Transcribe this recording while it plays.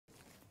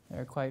There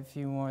are quite a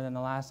few more than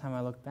the last time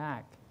I looked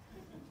back.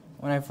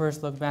 When I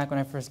first looked back, when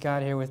I first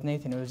got here with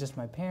Nathan, it was just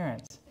my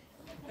parents.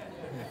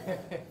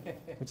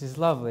 which is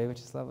lovely, but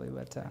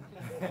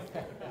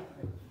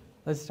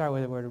let's start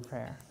with a word of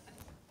prayer.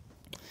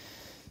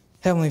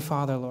 Heavenly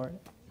Father, Lord,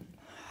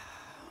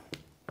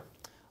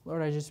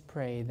 I just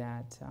pray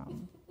that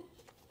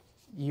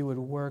you would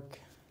work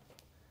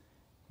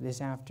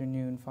this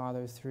afternoon,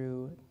 Father,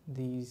 through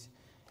these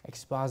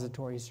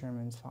expository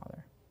sermons,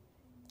 Father.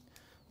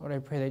 Lord, I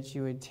pray that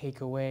you would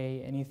take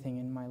away anything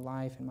in my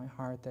life and my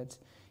heart that's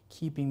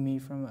keeping me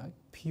from a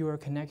pure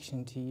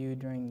connection to you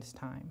during this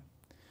time.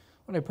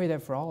 Lord, I pray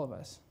that for all of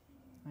us.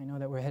 I know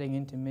that we're heading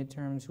into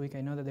midterms week.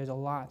 I know that there's a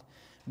lot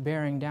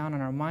bearing down on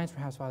our minds,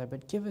 perhaps, Father,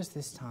 but give us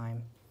this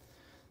time.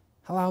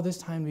 Allow this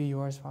time to be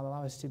yours, Father.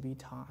 Allow us to be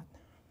taught.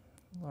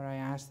 Lord, I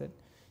ask that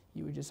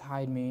you would just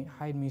hide me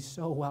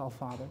so well,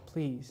 Father,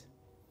 please.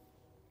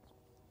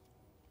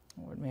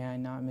 Lord, may I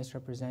not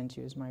misrepresent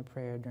you is my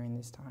prayer during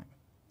this time.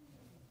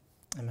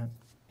 Amen.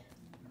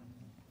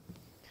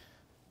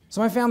 So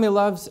my family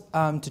loves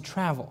to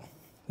travel.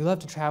 We love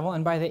to travel,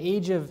 and by the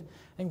age of,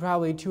 I think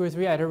probably 2 or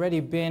 3, I'd already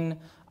been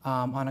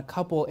on a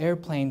couple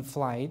airplane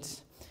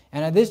flights,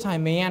 and at this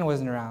time, Mayanne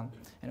wasn't around,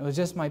 and it was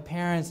just my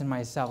parents and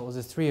myself. It was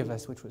the 3 of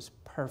us, which was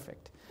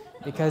perfect.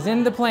 Because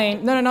in the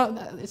plane, no,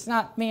 it's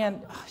not,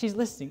 Mayanne, she's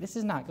listening. This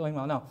is not going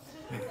well, no.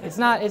 It's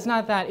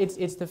not that.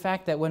 It's the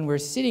fact that when we're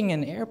sitting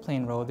in an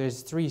airplane row,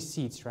 there's 3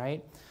 seats,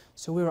 right?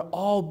 So we would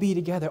all be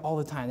together all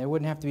the time. There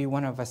wouldn't have to be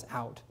one of us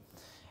out.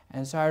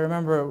 And so I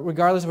remember,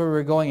 regardless of where we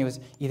were going, it was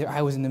either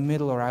I was in the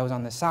middle or I was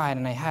on the side,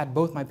 and I had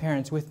both my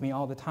parents with me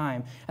all the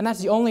time. And that's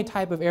the only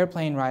type of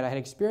airplane ride I had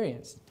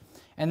experienced.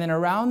 And then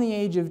around the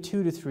age of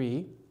 2 to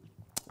 3,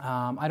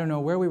 I don't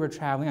know where we were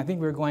traveling. I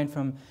think we were going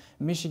from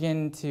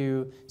Michigan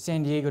to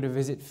San Diego to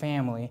visit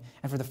family.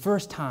 And for the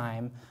first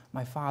time,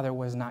 my father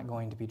was not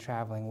going to be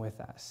traveling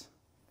with us.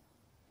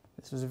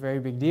 This was a very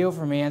big deal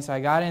for me, and so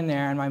I got in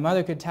there, and my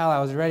mother could tell I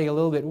was already a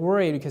little bit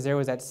worried because there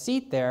was that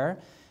seat there,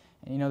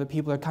 and you know, the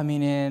people are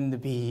coming in, the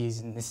B's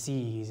and the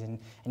C's, and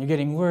you're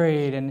getting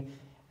worried, and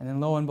then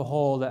lo and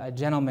behold, a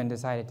gentleman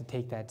decided to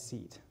take that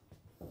seat.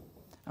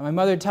 And my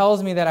mother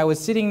tells me that I was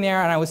sitting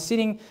there, and I was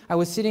sitting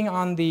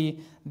on the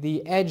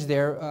edge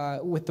there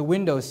with the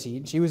window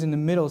seat. She was in the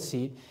middle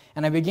seat,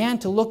 and I began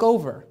to look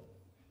over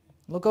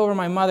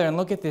my mother and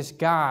look at this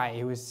guy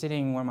who was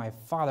sitting where my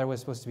father was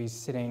supposed to be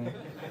sitting.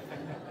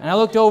 And I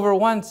looked over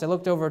once, I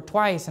looked over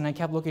twice, and I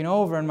kept looking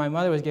over, and my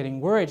mother was getting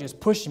worried, just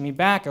pushing me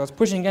back. I was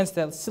pushing against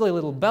that silly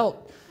little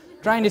belt,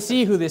 trying to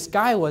see who this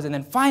guy was. And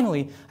then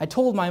finally, I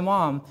told my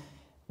mom,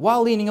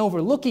 while leaning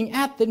over, looking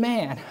at the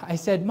man, I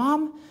said,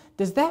 "Mom,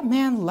 does that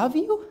man love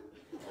you?"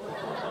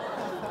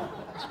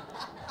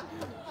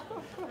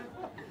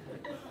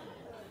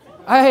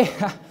 I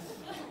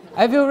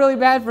feel really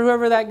bad for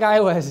whoever that guy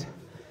was.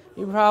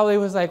 He probably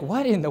was like,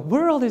 what in the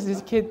world is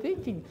this kid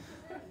thinking?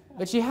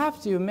 But you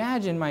have to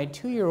imagine my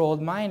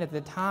 2-year-old mind at the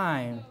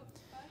time.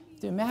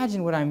 To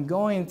imagine what I'm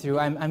going through.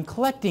 I'm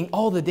collecting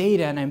all the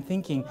data, and I'm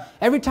thinking,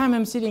 every time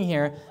I'm sitting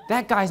here,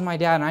 that guy's my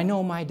dad, and I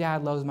know my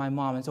dad loves my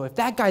mom. And so if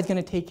that guy's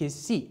going to take his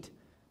seat,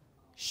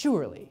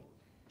 surely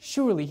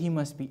he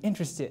must be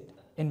interested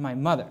in my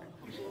mother.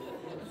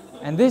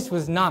 And this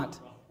was not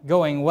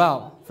going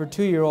well for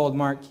 2-year-old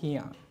Mark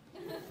Quion.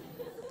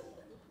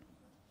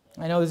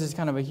 I know this is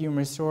kind of a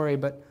humorous story,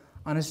 but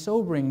on a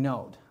sobering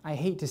note, I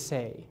hate to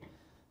say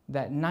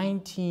that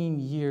 19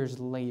 years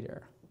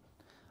later,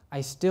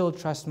 I still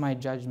trust my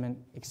judgment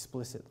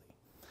explicitly.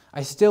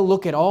 I still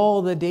look at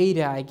all the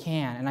data I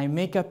can, and I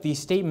make up these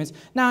statements.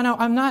 No,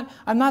 I'm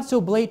not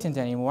so blatant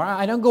anymore.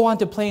 I don't go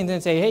onto planes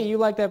and say, hey, you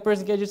like that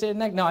person, can you just say it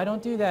next? No, I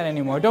don't do that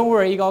anymore. Don't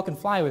worry, you all can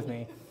fly with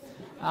me.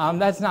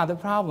 That's not the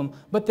problem.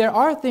 But there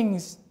are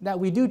things that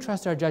we do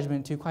trust our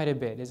judgment to quite a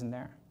bit, isn't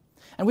there?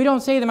 And we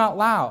don't say them out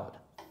loud.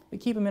 We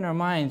keep them in our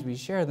minds. We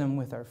share them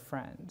with our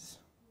friends.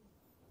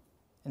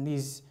 And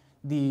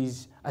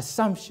these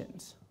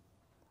assumptions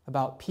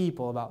about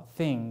people, about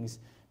things,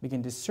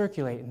 begin to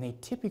circulate, and they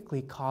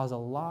typically cause a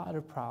lot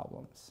of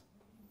problems.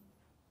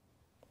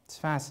 It's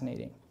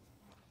fascinating.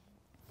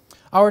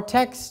 Our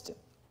text,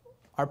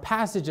 our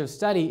passage of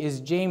study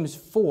is James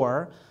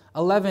 4,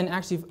 11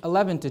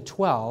 to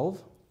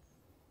 12.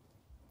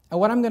 And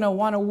what I'm going to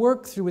want to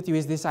work through with you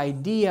is this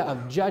idea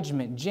of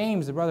judgment.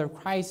 James, the brother of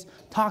Christ,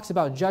 talks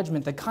about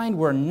judgment, the kind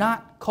we're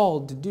not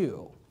called to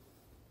do.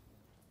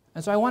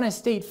 And so I want to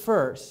state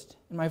first,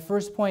 in my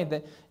first point,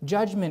 that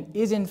judgment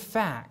is in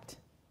fact,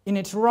 in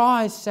its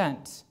rawest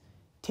sense,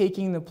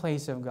 taking the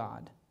place of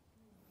God.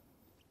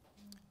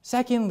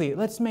 Secondly,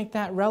 let's make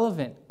that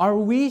relevant. Are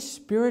we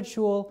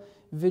spiritual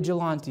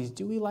vigilantes?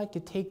 Do we like to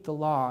take the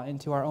law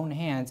into our own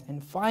hands?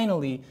 And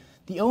finally,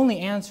 the only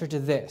answer to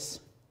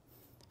this,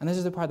 and this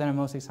is the part that I'm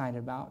most excited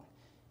about,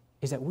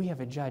 is that we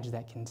have a judge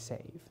that can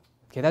save.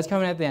 Okay, that's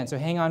coming at the end, so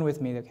hang on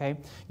with me, okay?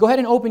 Go ahead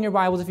and open your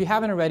Bibles, if you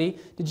haven't already,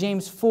 to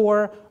James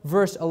 4,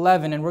 verse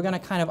 11, and we're going to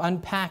kind of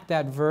unpack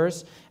that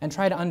verse and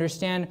try to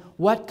understand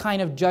what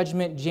kind of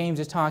judgment James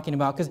is talking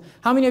about. Because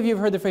how many of you have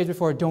heard the phrase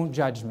before, don't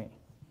judge me?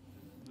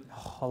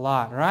 Oh, a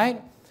lot,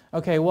 right?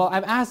 Okay, well,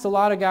 I've asked a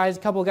lot of guys, a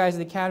couple of guys at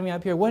the academy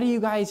up here, what do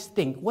you guys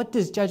think? What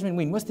does judgment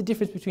mean? What's the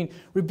difference between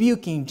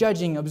rebuking,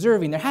 judging,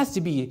 observing? There has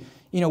to be,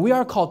 we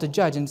are called to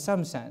judge in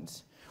some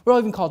sense. We're all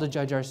even called to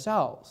judge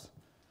ourselves.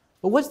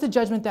 But what's the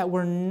judgment that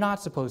we're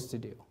not supposed to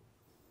do?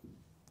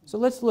 So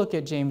let's look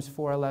at James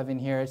 4:11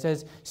 here. It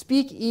says,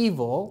 speak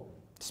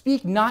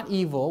not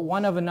evil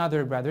one of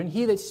another, brethren.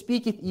 He that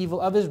speaketh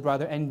evil of his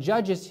brother and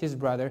judgeth his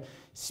brother,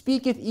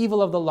 speaketh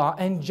evil of the law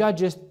and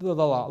judgeth the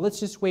law. Let's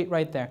just wait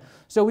right there.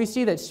 So we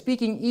see that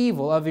speaking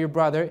evil of your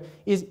brother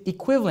is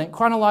equivalent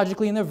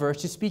chronologically in the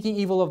verse to speaking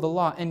evil of the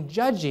law, and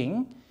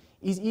judging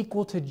is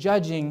equal to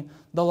judging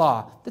the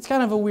law. That's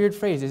kind of a weird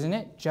phrase, isn't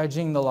it?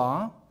 Judging the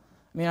law.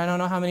 I mean, I don't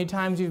know how many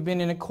times you've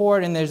been in a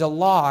court and there's a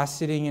law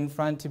sitting in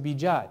front to be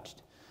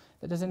judged.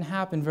 That doesn't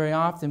happen very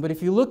often. But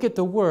if you look at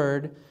the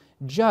word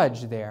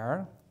judge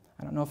there,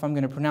 I don't know if I'm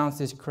going to pronounce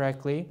this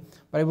correctly,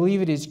 but I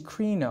believe it is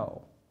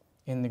krino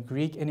in the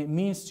Greek, and it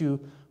means to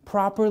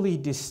properly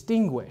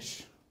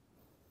distinguish,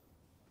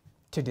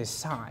 to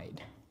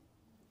decide.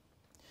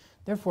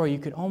 Therefore, you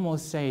could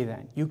almost say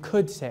then, you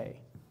could say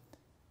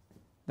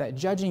that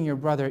judging your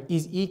brother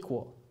is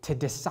equal to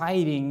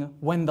deciding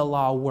when the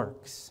law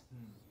works.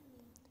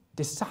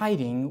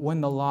 Deciding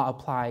when the law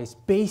applies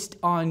based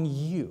on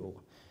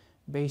you,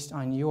 based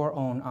on your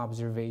own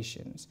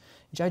observations.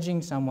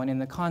 Judging someone in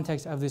the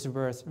context of this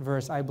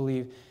verse, I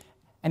believe,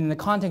 and in the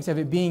context of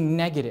it being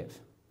negative,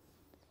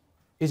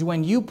 is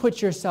when you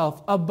put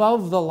yourself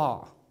above the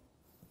law,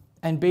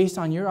 and based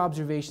on your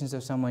observations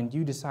of someone,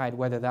 you decide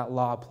whether that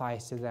law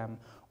applies to them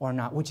or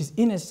not, which is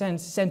in a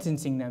sense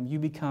sentencing them. You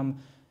become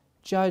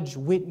judge,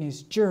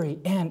 witness, jury,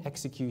 and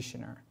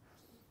executioner.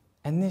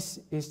 And this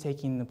is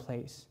taking the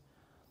place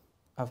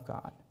of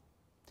God.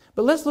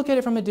 But let's look at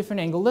it from a different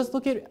angle. Let's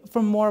look at it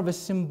from more of a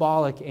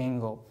symbolic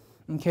angle.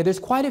 Okay, there's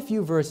quite a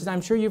few verses,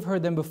 I'm sure you've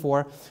heard them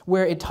before,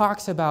 where it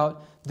talks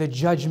about the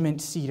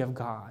judgment seat of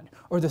God,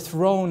 or the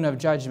throne of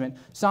judgment.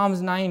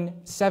 Psalms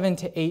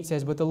 9:7-8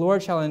 says, but the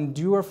Lord shall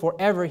endure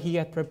forever. He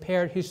hath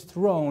prepared his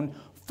throne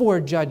for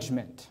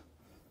judgment.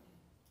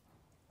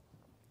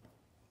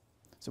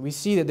 So we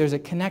see that there's a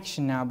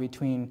connection now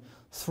between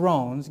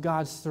thrones,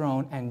 God's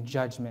throne, and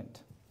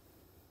judgment.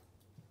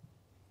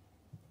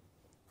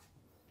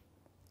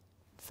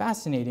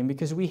 Fascinating,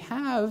 because we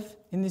have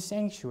in the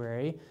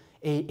sanctuary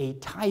a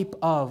type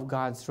of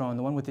God's throne,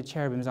 the one with the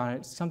cherubims on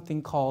it,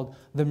 something called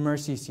the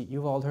mercy seat.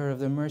 You've all heard of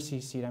the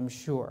mercy seat, I'm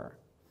sure.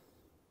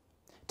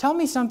 Tell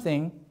me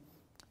something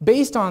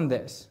based on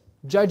this,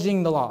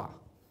 judging the law.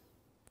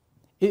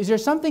 Is there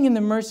something in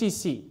the mercy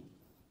seat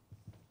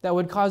that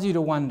would cause you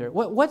to wonder?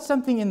 What's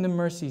something in the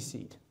mercy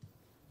seat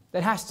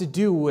that has to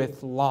do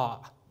with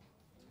law?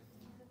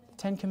 The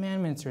 10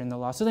 Commandments are in the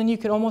law. So then you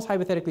could almost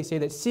hypothetically say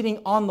that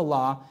sitting on the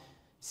law,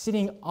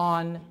 sitting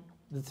on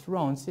the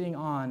throne, sitting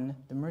on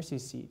the mercy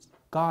seat,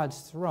 God's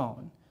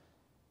throne,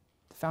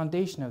 the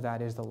foundation of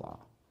that is the law.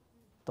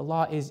 The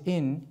law is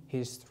in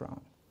his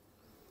throne.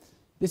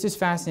 This is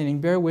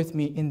fascinating. Bear with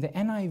me. In the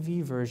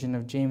NIV version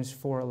of James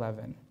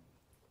 4:11,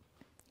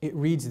 it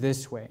reads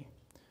this way: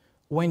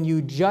 when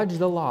you judge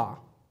the law,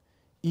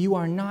 you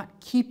are not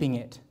keeping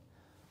it,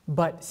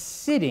 but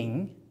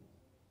sitting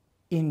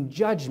in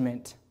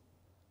judgment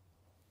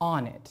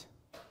on it.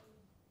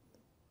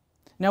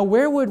 Now,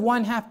 where would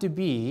one have to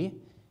be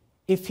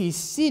if he's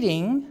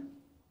sitting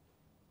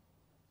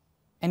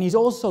and he's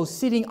also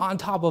sitting on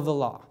top of the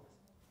law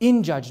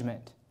in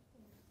judgment?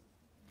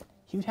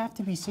 He would have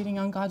to be sitting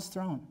on God's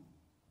throne.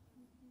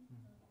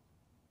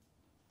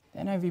 The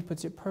NIV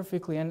puts it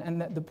perfectly,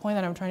 and the point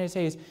that I'm trying to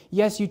say is,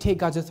 yes, you take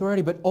God's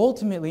authority, but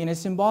ultimately, in a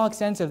symbolic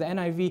sense of the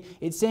NIV,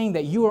 it's saying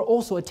that you are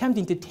also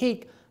attempting to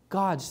take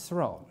God's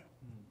throne.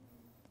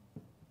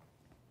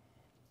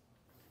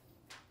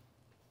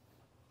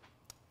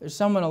 There's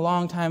someone a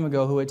long time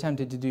ago who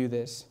attempted to do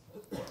this.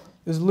 It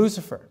was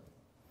Lucifer.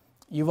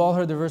 You've all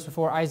heard the verse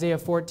before, Isaiah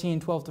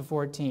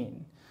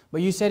 14:12-14.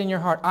 But you said in your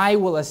heart, I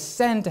will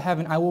ascend to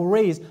heaven. I will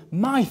raise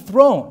my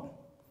throne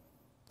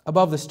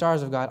above the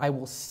stars of God. I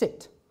will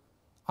sit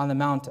on the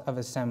mount of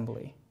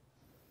assembly.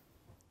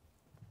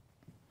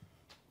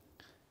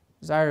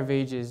 Desire of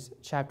Ages,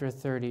 chapter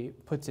 30,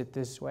 puts it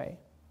this way: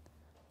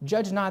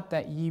 judge not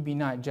that ye be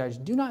not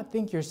judged. Do not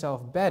think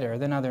yourself better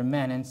than other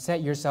men, and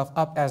set yourself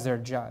up as their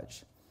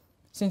judge.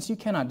 Since you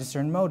cannot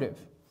discern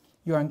motive,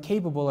 you are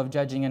incapable of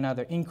judging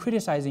another. In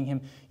criticizing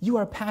him, you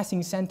are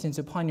passing sentence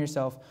upon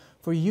yourself,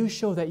 for you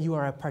show that you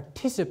are a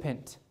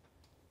participant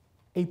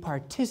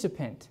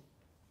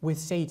with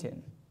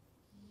Satan,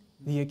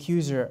 the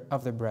accuser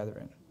of the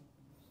brethren.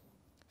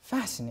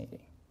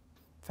 Fascinating,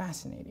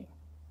 fascinating.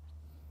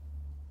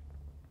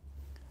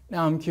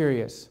 Now I'm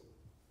curious.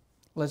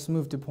 Let's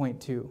move to point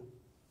 2.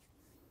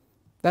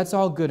 That's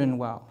all good and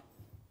well.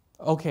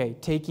 Okay,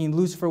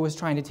 Lucifer was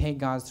trying to take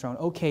God's throne.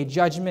 Okay,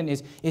 judgment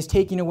is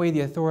taking away the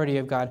authority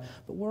of God.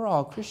 But we're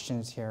all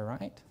Christians here,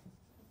 right?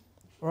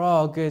 We're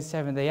all good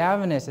Seventh-day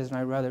Adventists, as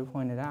my brother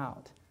pointed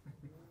out.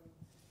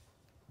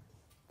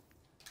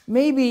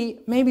 Maybe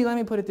let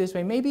me put it this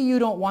way. Maybe you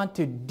don't want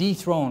to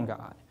dethrone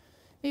God.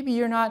 Maybe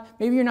you're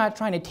not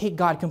trying to take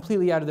God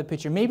completely out of the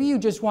picture. Maybe you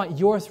just want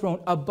your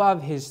throne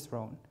above his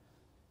throne.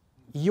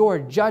 Your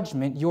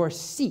judgment, your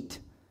seat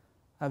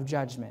of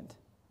judgment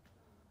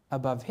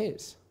above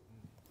his.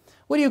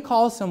 What do you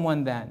call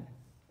someone then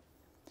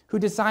who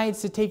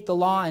decides to take the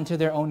law into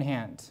their own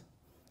hands?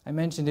 I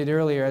mentioned it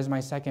earlier as my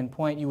second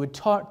point. You would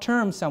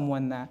term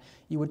someone that,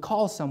 you would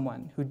call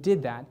someone who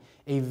did that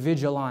a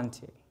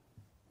vigilante.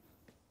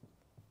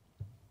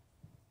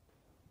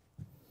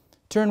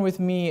 Turn with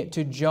me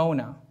to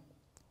Jonah,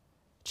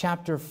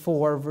 chapter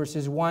 4,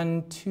 verses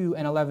 1, 2,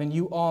 and 11.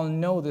 You all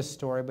know this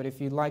story, but if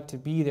you'd like to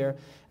be there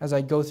as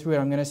I go through it,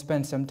 I'm going to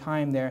spend some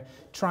time there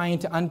trying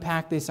to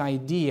unpack this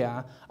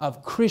idea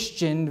of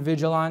Christian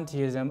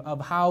vigilantism, of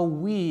how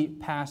we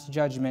pass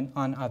judgment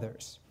on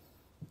others.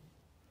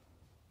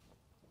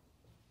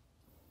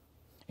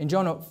 In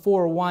Jonah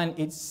 4:1,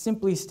 it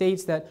simply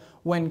states that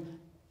when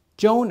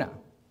Jonah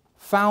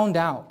found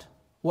out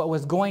what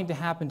was going to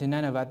happen to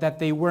Nineveh, that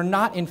they were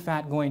not in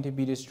fact going to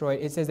be destroyed,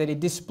 it says that it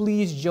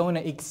displeased Jonah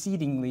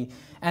exceedingly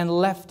and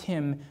left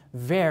him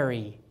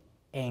very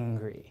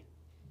angry.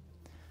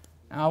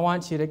 Now I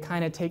want you to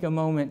kind of take a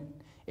moment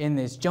in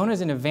this. Jonah's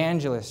an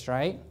evangelist,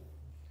 right?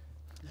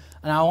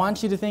 And I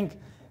want you to think,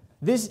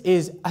 this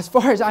is, as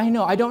far as I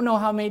know, I don't know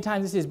how many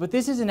times this is, but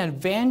this is an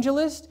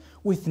evangelist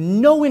with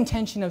no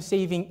intention of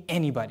saving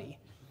anybody.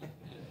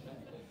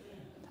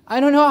 I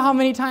don't know how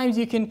many times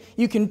you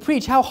can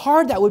preach, how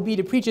hard that would be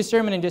to preach a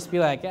sermon and just be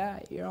like,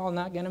 you're all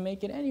not going to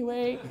make it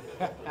anyway.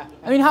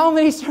 I mean, how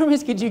many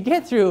sermons could you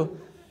get through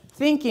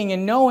thinking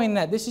and knowing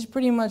that this is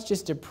pretty much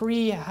just a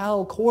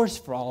pre-hell course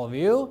for all of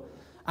you?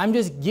 I'm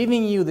just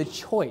giving you the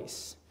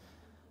choice.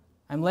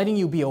 I'm letting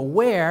you be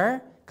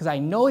aware because I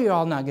know you're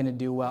all not going to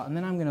do well, and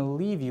then I'm going to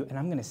leave you and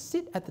I'm going to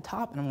sit at the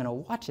top and I'm going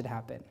to watch it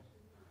happen.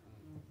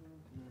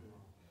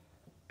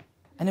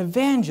 An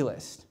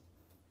evangelist,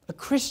 a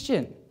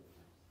Christian,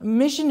 a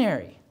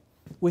missionary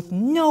with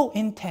no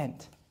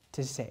intent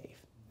to save.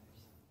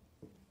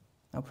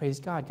 Now, praise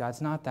God,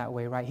 God's not that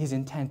way, right? His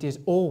intent is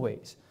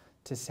always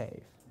to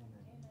save.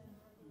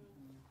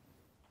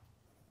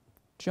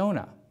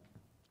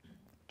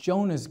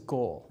 Jonah's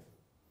goal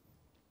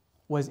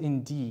was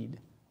indeed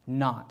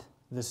not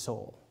the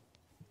soul.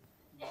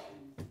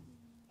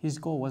 His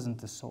goal wasn't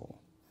the soul.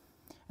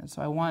 And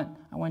so I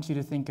want you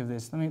to think of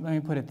this. Let me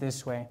put it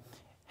this way.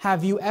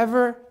 Have you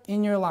ever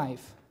in your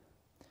life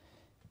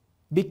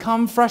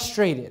become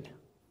frustrated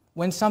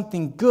when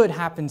something good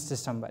happens to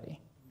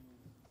somebody?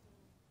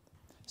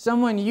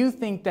 Someone you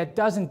think that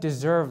doesn't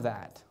deserve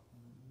that.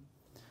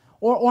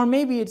 Or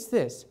maybe it's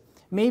this.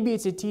 Maybe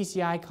it's a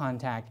TCI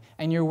contact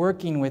and you're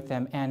working with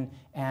them and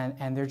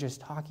they're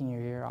just talking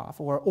your ear off.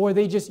 Or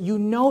they just, you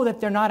know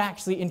that they're not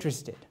actually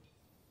interested.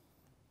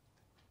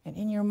 And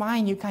in your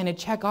mind you kind of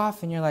check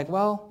off and you're like,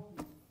 well,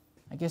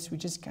 I guess we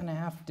just kind of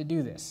have to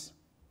do this.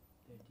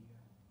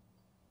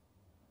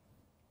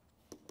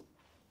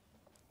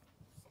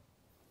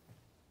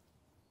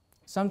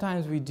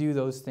 Sometimes we do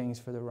those things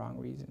for the wrong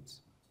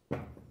reasons.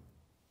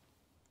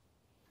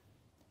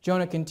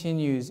 Jonah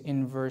continues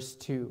in verse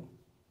 2.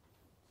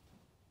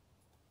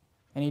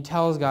 And he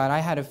tells God, I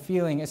had a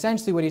feeling,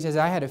 essentially what he says,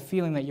 I had a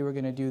feeling that you were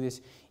going to do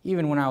this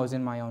even when I was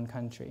in my own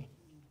country.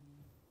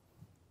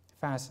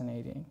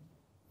 Fascinating.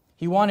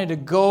 He wanted to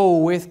go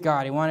with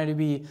God. He wanted to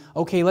be,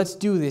 okay, let's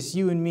do this,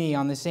 you and me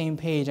on the same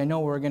page. I know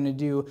what we're going to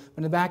do. But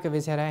in the back of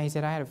his head, he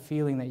said, I had a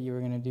feeling that you were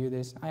going to do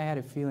this. I had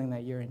a feeling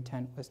that your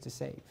intent was to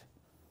save.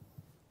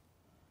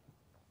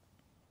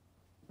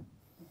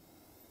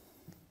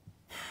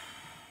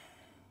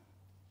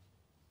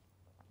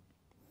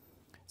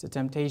 It's a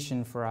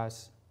temptation for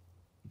us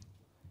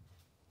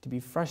to be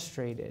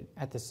frustrated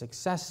at the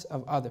success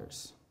of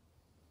others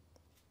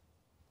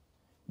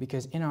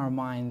because in our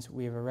minds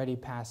we have already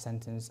passed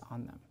sentence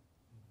on them.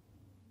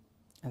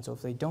 And so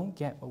if they don't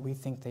get what we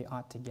think they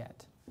ought to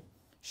get,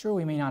 sure,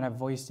 we may not have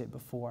voiced it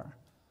before,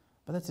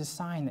 but that's a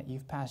sign that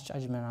you've passed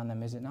judgment on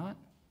them, is it not?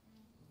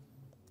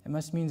 It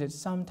must mean that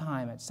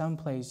sometime, at some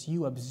place,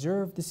 you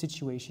observed the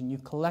situation, you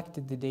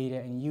collected the data,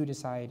 and you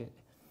decided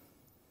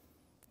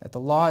that the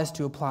law is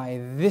to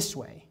apply this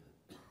way,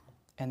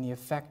 and the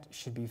effect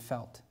should be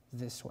felt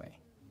this way.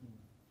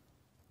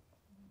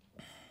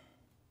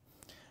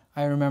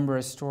 I remember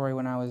a story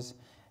when I was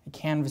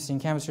canvassing.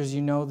 Canvassers,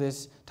 you know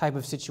this type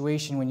of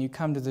situation when you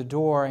come to the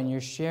door and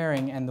you're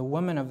sharing, and the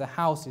woman of the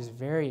house is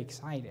very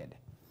excited.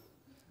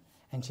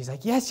 And she's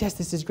like, yes,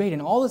 this is great.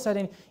 And all of a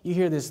sudden, you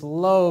hear this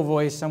low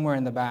voice somewhere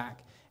in the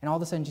back. And all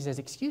of a sudden, she says,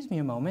 excuse me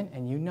a moment,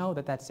 and you know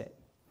that that's it.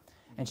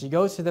 And she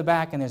goes to the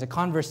back, and there's a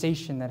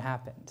conversation that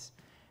happens.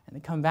 And they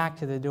come back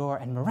to the door,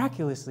 and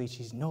miraculously,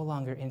 she's no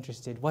longer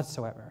interested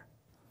whatsoever.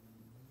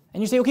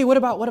 And you say, okay, what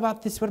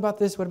about this, what about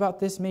this, what about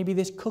this, maybe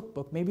this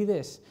cookbook, maybe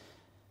this.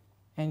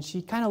 And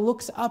she kind of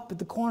looks up at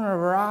the corner of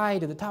her eye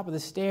to the top of the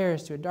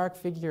stairs to a dark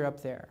figure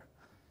up there.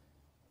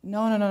 No,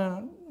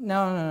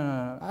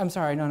 I'm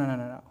sorry,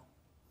 no.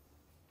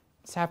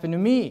 This happened to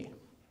me.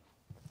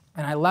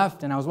 And I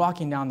left, and I was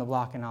walking down the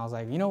block, and I was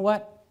like, you know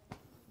what?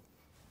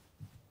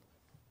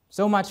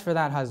 So much for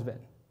that husband.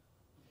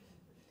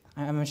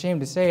 I'm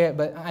ashamed to say it,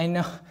 but I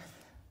know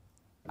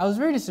I was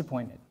very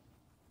disappointed.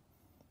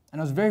 And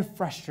I was very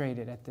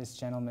frustrated at this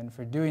gentleman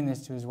for doing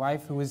this to his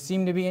wife, who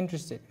seemed to be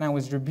interested. And I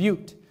was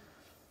rebuked.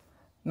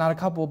 Not a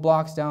couple of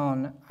blocks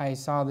down, I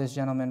saw this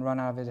gentleman run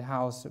out of his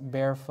house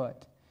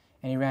barefoot.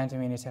 And he ran to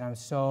me and he said, "I'm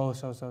so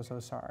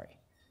sorry.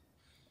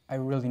 I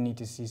really need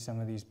to see some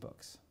of these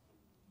books."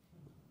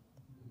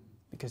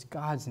 Because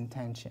God's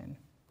intention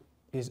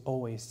is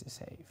always to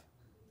save.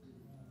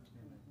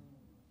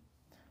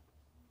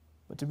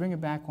 But to bring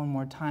it back one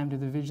more time to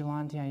the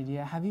vigilante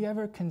idea, have you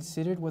ever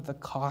considered what the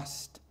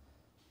cost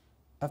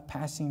of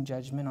passing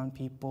judgment on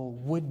people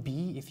would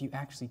be if you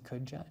actually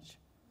could judge?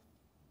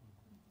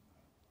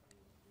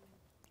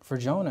 For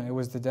Jonah, it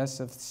was the deaths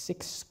of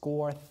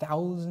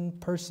 6,000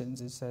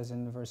 persons, it says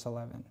in verse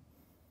 11.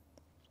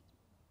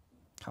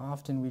 How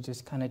often we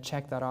just kind of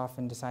check that off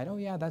and decide, oh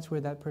yeah, that's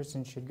where that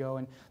person should go,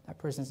 and that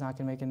person's not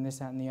going to make it, this,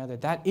 that, and the other.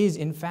 That is,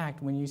 in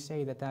fact, when you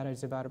say that that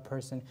is about a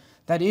person,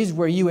 that is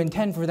where you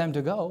intend for them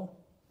to go.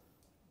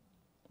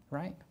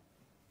 Right?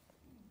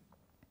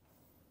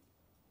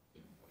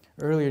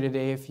 Earlier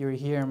today, if you were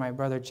here, my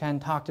brother Chen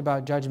talked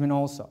about judgment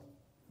also.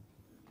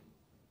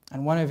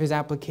 And one of his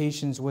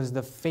applications was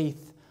the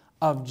faith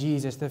of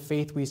Jesus, the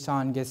faith we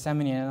saw in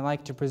Gethsemane. And I'd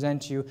like to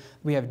present to you,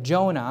 we have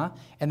Jonah,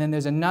 and then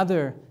there's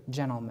another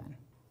gentleman.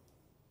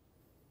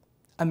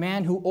 A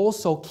man who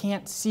also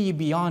can't see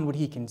beyond what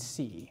he can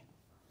see,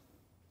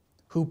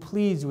 who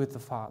pleads with the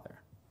Father.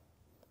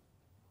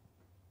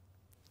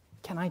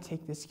 Can I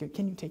take this?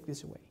 Can you take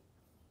this away?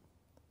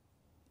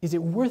 Is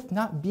it worth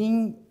not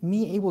being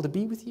me able to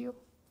be with you?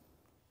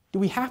 Do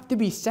we have to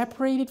be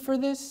separated for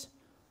this?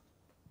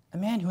 A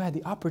man who had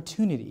the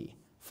opportunity,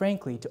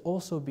 frankly, to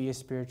also be a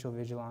spiritual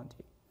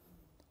vigilante,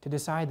 to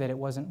decide that it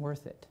wasn't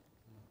worth it.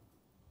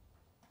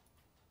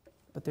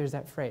 But there's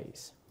that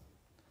phrase,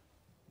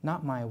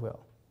 not my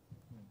will,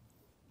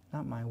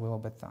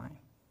 but thine.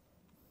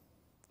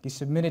 He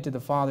submitted to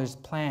the Father's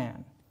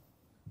plan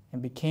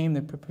and became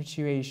the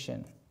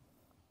propitiation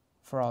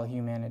for all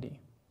humanity.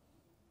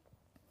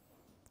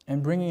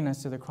 And bringing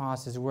us to the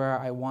cross is where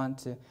I want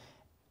to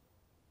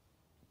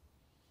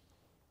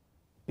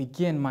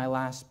begin my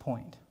last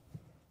point.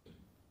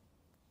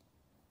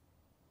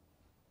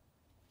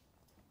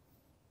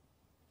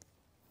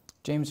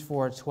 James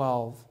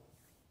 4:12,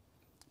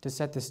 to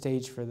set the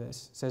stage for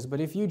this, says,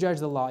 "But if you judge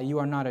the law, you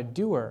are not a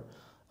doer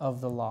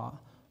of the law,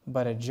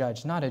 but a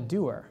judge," not a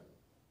doer.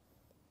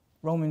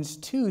 Romans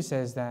 2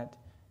 says that,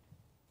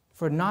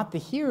 "For not the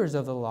hearers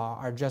of the law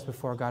are just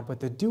before God, but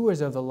the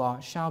doers of the law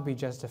shall be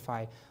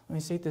justified." Let me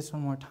say this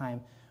one more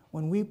time.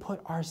 When we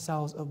put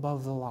ourselves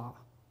above the law,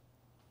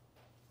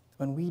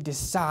 when we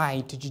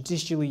decide to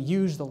judicially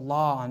use the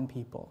law on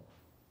people,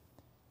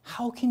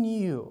 how can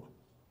you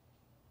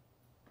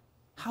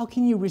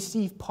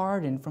receive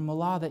pardon from a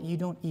law that you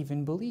don't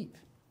even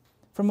believe?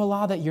 From a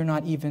law that you're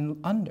not even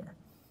under?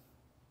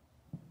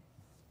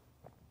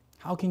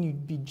 How can you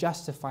be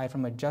justified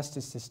from a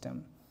justice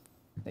system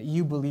that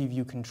you believe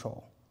you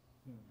control?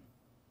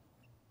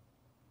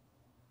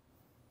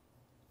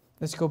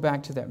 Let's go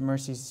back to that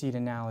mercy seat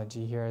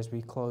analogy here as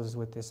we close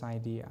with this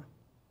idea.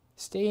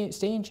 Stay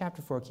in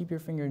chapter 4. Keep your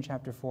finger in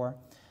chapter 4.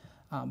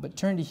 But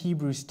turn to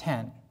Hebrews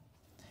 10.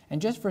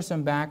 And just for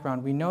some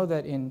background, we know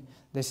that in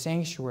the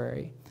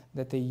sanctuary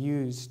that the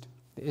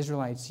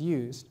Israelites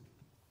used,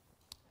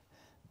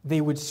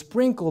 they would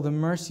sprinkle the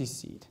mercy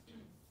seat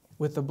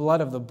with the blood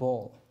of the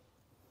bull.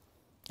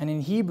 And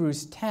in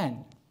Hebrews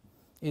 10,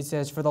 it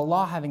says, "For the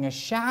law, having a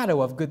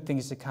shadow of good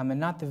things to come and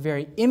not the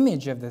very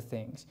image of the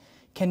things,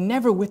 can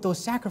never with those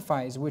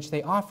sacrifices which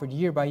they offered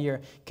year by year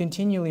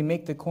continually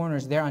make the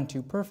corners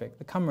thereunto perfect,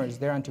 the comers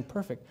thereunto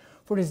perfect.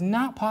 For it is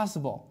not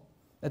possible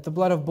that the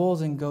blood of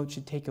bulls and goats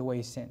should take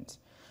away sins."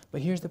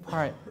 But here's the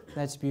part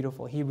that's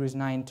beautiful. Hebrews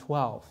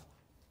 9:12.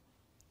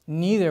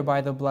 "Neither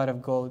by the blood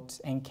of goats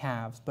and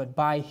calves, but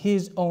by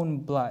his own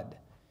blood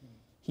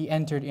he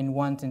entered in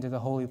once into the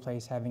holy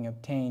place, having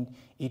obtained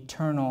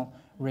eternal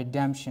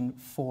redemption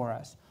for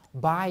us."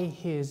 By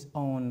his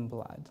own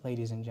blood,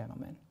 ladies and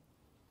gentlemen.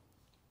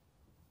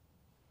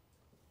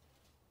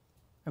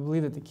 I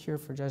believe that the cure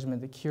for judgment,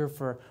 the cure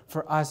for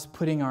us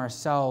putting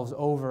ourselves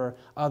over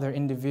other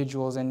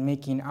individuals and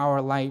making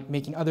our light,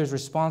 making others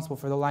responsible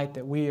for the light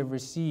that we have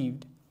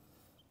received,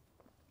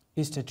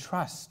 is to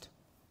trust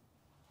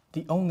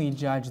the only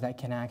judge that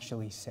can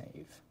actually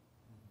save.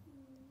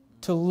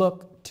 To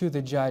look to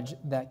the judge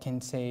that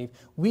can save.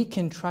 We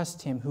can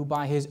trust him who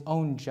by his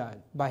own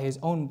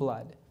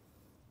blood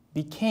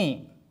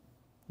became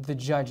the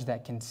judge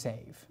that can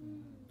save.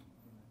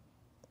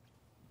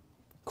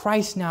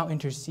 Christ now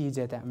intercedes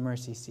at that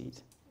mercy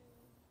seat.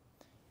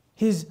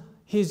 His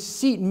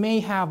seat may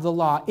have the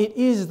law. It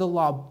is the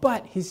law,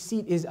 but his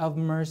seat is of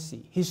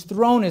mercy. His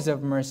throne is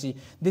of mercy.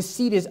 The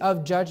seat is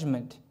of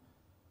judgment.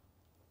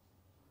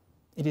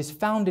 It is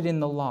founded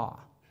in the law,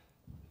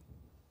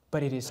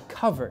 but it is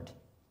covered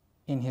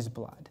in his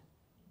blood.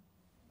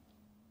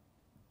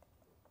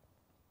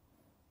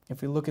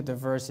 If we look at the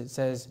verse, it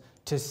says,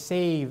 to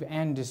save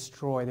and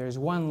destroy. There's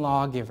one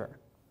lawgiver.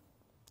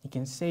 He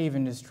can save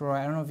and destroy.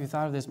 I don't know if you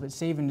thought of this, but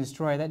save and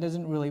destroy, that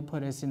doesn't really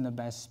put us in the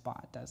best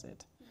spot, does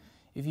it?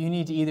 If you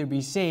need to either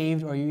be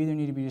saved or you either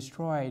need to be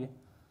destroyed,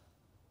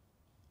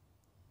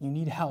 you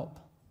need help.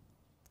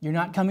 You're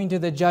not coming to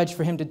the judge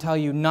for him to tell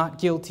you not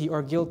guilty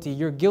or guilty.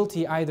 You're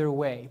guilty either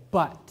way,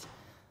 but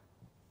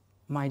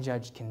my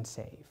judge can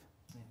save.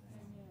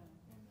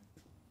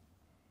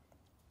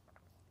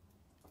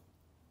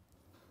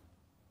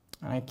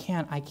 And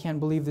I can't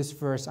believe this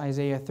verse,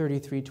 Isaiah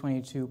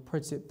 33:22,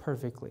 puts it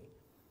perfectly.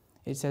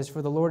 It says,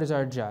 "For the Lord is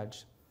our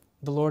judge,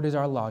 the Lord is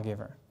our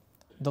lawgiver,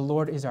 the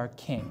Lord is our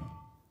king.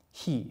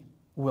 He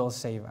will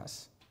save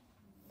us."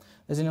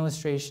 There's an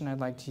illustration I'd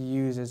like to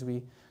use as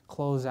we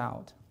close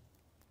out.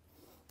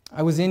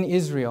 I was in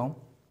Israel,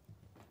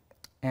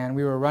 and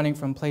we were running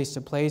from place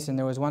to place, and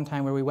there was one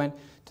time where we went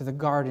to the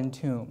Garden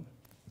Tomb.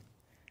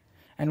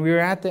 And we were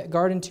at the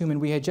Garden Tomb, and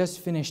we had just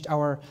finished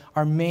our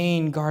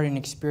main garden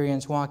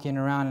experience walking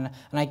around.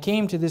 And I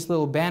came to this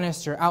little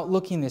banister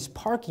outlooking this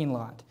parking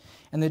lot.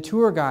 And the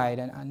tour guide,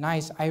 a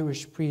nice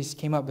Irish priest,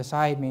 came up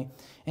beside me.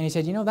 And he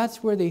said, "You know,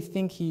 that's where they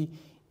think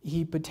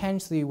he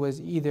potentially was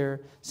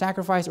either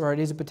sacrificed, or it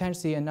is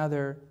potentially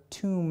another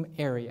tomb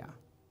area."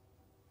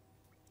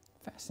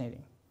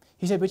 Fascinating.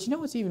 He said, "But you know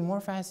what's even more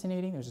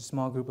fascinating?" There's a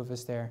small group of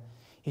us there.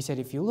 He said,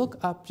 "If you look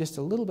up just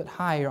a little bit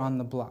higher on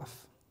the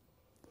bluff,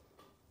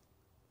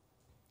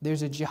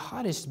 there's a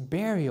jihadist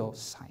burial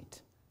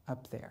site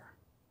up there."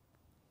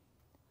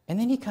 And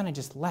then he kind of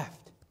just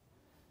left.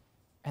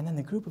 And then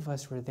the group of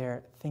us were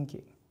there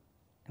thinking.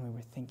 And we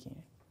were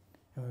thinking.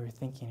 And we were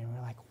thinking. And we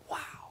were like,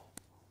 wow.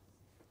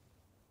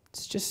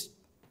 It's just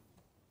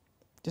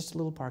a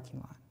little parking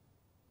lot.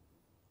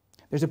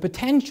 There's a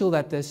potential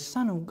that the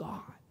Son of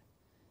God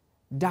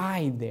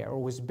died there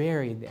or was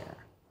buried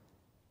there.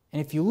 And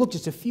if you look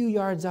just a few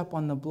yards up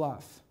on the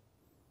bluff,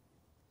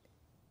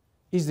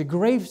 is the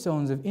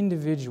gravestones of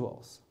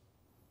individuals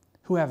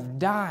who have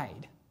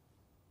died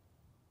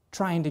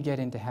trying to get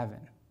into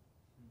heaven.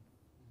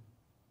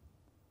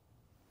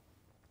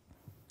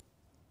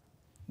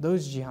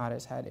 Those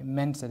jihadists had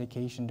immense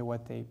dedication to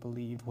what they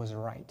believed was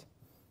right.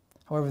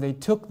 However, they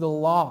took the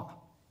law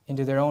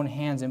into their own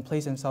hands and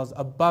placed themselves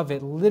above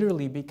it,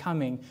 literally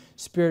becoming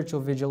spiritual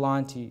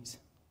vigilantes.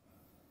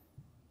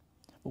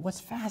 But what's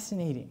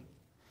fascinating,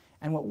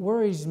 and what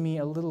worries me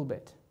a little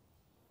bit,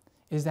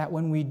 is that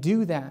when we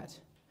do that,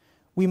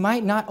 we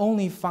might not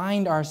only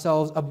find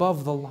ourselves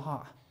above the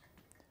law,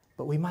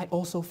 but we might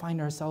also find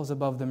ourselves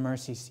above the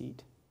mercy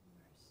seat.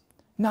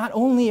 Not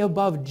only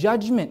above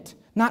judgment,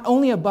 not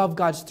only above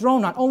God's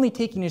throne, not only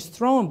taking his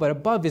throne, but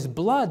above his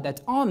blood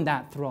that's on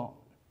that throne.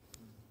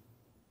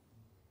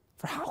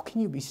 For how can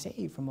you be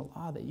saved from a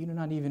law that you do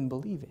not even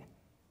believe in?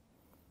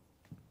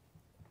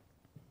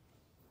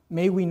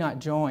 May we not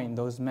join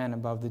those men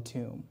above the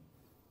tomb.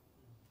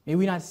 May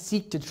we not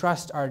seek to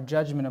trust our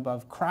judgment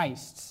above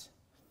Christ's.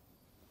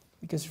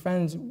 Because,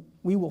 friends,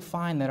 we will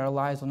find that our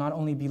lives will not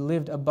only be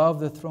lived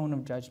above the throne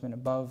of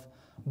judgment,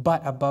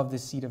 but above the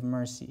seat of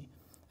mercy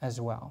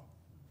as well.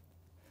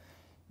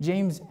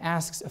 James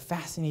asks a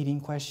fascinating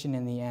question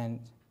in the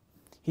end.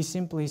 He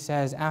simply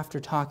says, after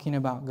talking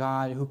about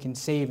God who can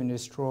save and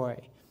destroy,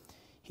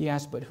 he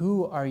asks, "But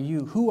who are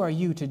you? Who are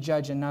you to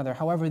judge another?"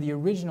 However, the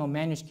original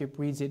manuscript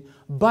reads it,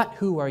 "But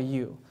who are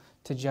you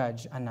to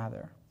judge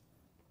another?"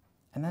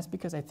 And that's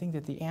because I think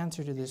that the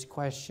answer to this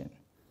question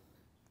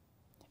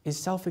is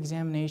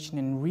self-examination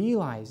and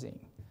realizing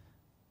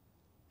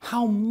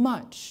how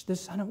much the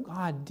Son of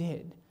God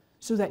did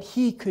so that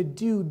he could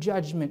do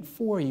judgment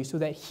for you, so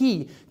that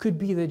he could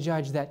be the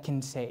judge that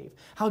can save.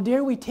 How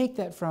dare we take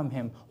that from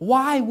him?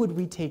 Why would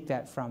we take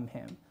that from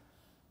him?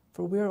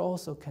 For we are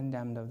also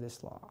condemned of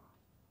this law.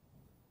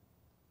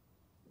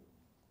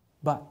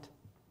 But,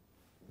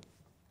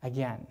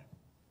 again,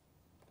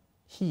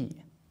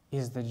 he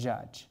is the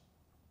judge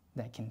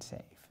that can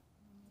save.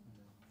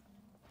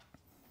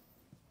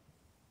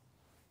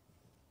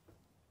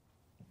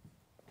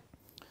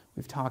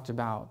 We've talked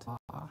about,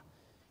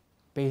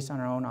 based on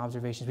our own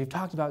observations, we've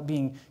talked about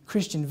being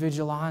Christian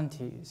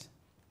vigilantes.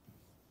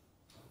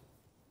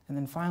 And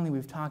then finally,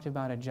 we've talked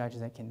about a judge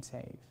that can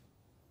save.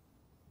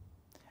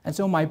 And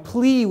so my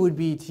plea would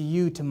be to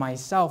you, to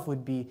myself,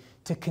 would be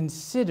to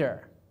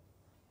consider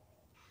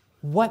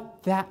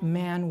what that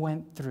man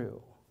went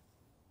through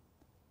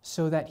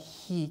so that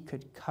he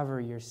could cover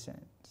your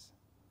sins,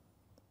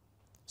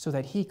 so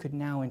that he could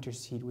now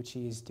intercede, which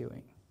he is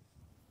doing.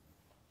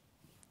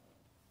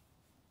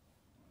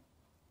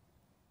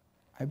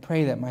 I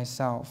pray that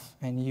myself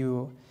and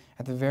you,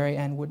 at the very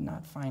end, would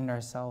not find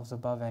ourselves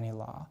above any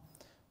law,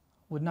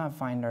 would not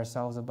find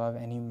ourselves above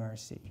any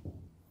mercy,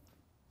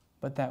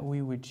 but that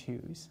we would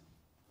choose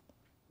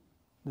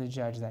the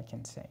judge that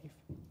can save.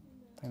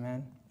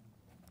 Amen?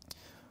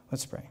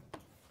 Let's pray.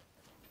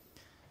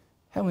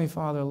 Heavenly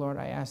Father, Lord,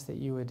 I ask that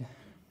you would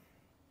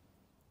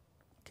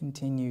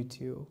continue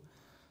to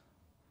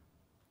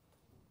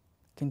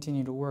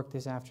work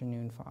this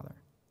afternoon, Father.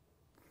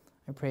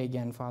 I pray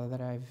again, Father, that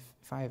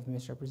if I have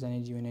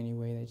misrepresented you in any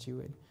way, that you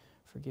would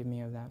forgive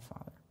me of that,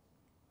 Father.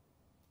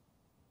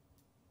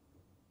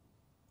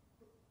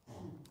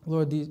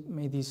 Lord,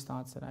 may these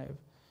thoughts that I have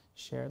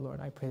shared, Lord,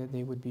 I pray that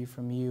they would be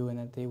from you and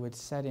that they would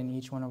set in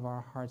each one of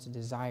our hearts a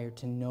desire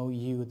to know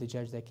you, the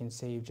judge that can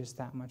save, just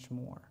that much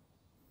more.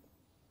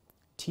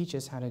 Teach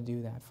us how to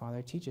do that,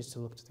 Father. Teach us to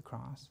look to the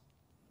cross.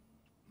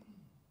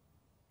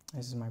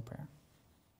 This is my prayer.